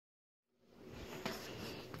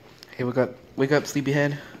Hey, wake up,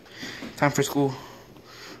 sleepyhead. Time for school.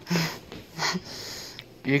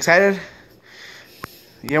 You excited?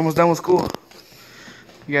 You're almost done with school.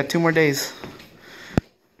 You got 2 more days.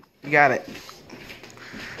 You got it.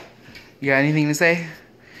 You got anything to say?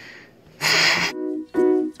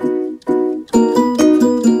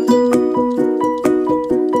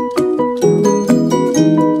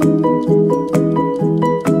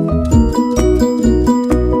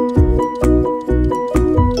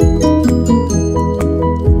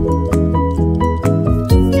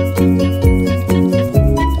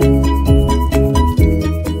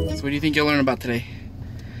 So what do you think you'll learn about today?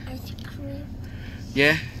 Ice cream.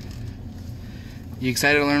 Yeah? You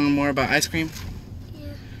excited to learn more about ice cream?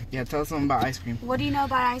 Yeah. Yeah, tell us something about ice cream. What do you know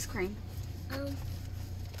about ice cream?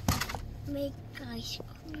 Make ice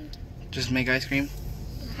cream. Just make ice cream?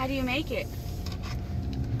 How do you make it?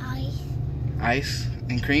 Ice. Ice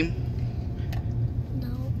and cream?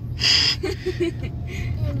 No.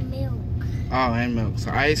 And milk. Oh, and milk.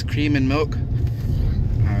 So ice, cream, and milk?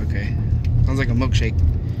 Oh, okay. Sounds like a milkshake.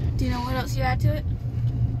 Do you know what else you add to it?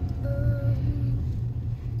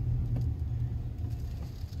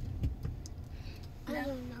 I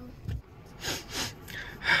don't know.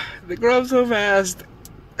 They grow up so fast.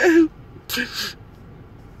 You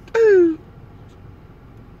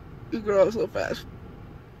grow up so fast.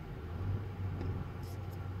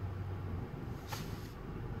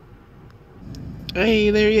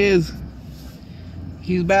 Hey, there he is.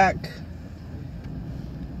 He's back.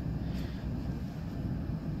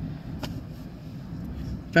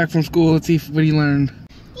 Back from school. Let's see what he learned.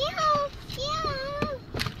 Yeah.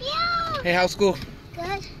 Hey, how's school?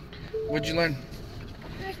 Good. What'd you learn?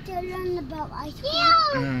 I still learn about ice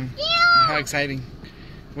cream. How exciting.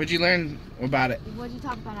 What'd you learn about it? What did you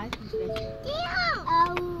talk about ice cream today?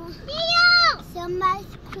 Some ice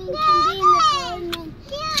cream can be in the garden and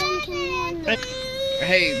some can be in the...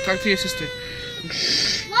 Hey, talk to your sister.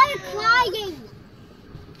 Why are you crying?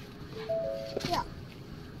 Yeah.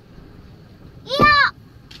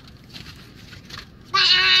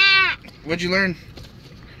 What'd you learn?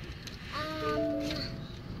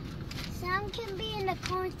 Some can be in a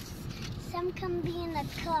cone, some can be in a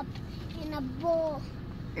cup, in a bowl,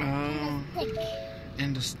 in a stick.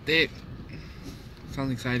 And the stick.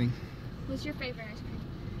 Sounds exciting. What's your favorite ice cream?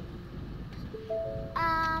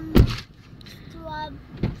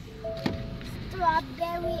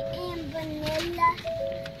 Strawberry and vanilla.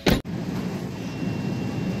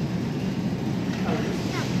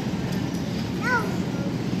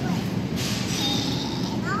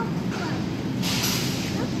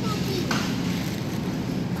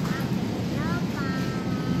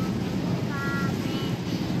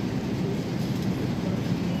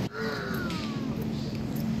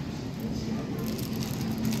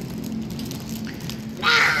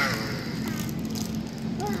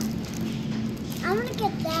 I'm gonna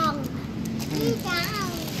get down. Get down.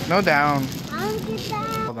 No down. I'm gonna get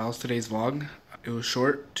down. Well, that was today's vlog. It was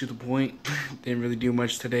short, to the point. Didn't really do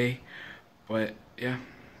much today. But yeah,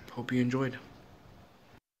 hope you enjoyed.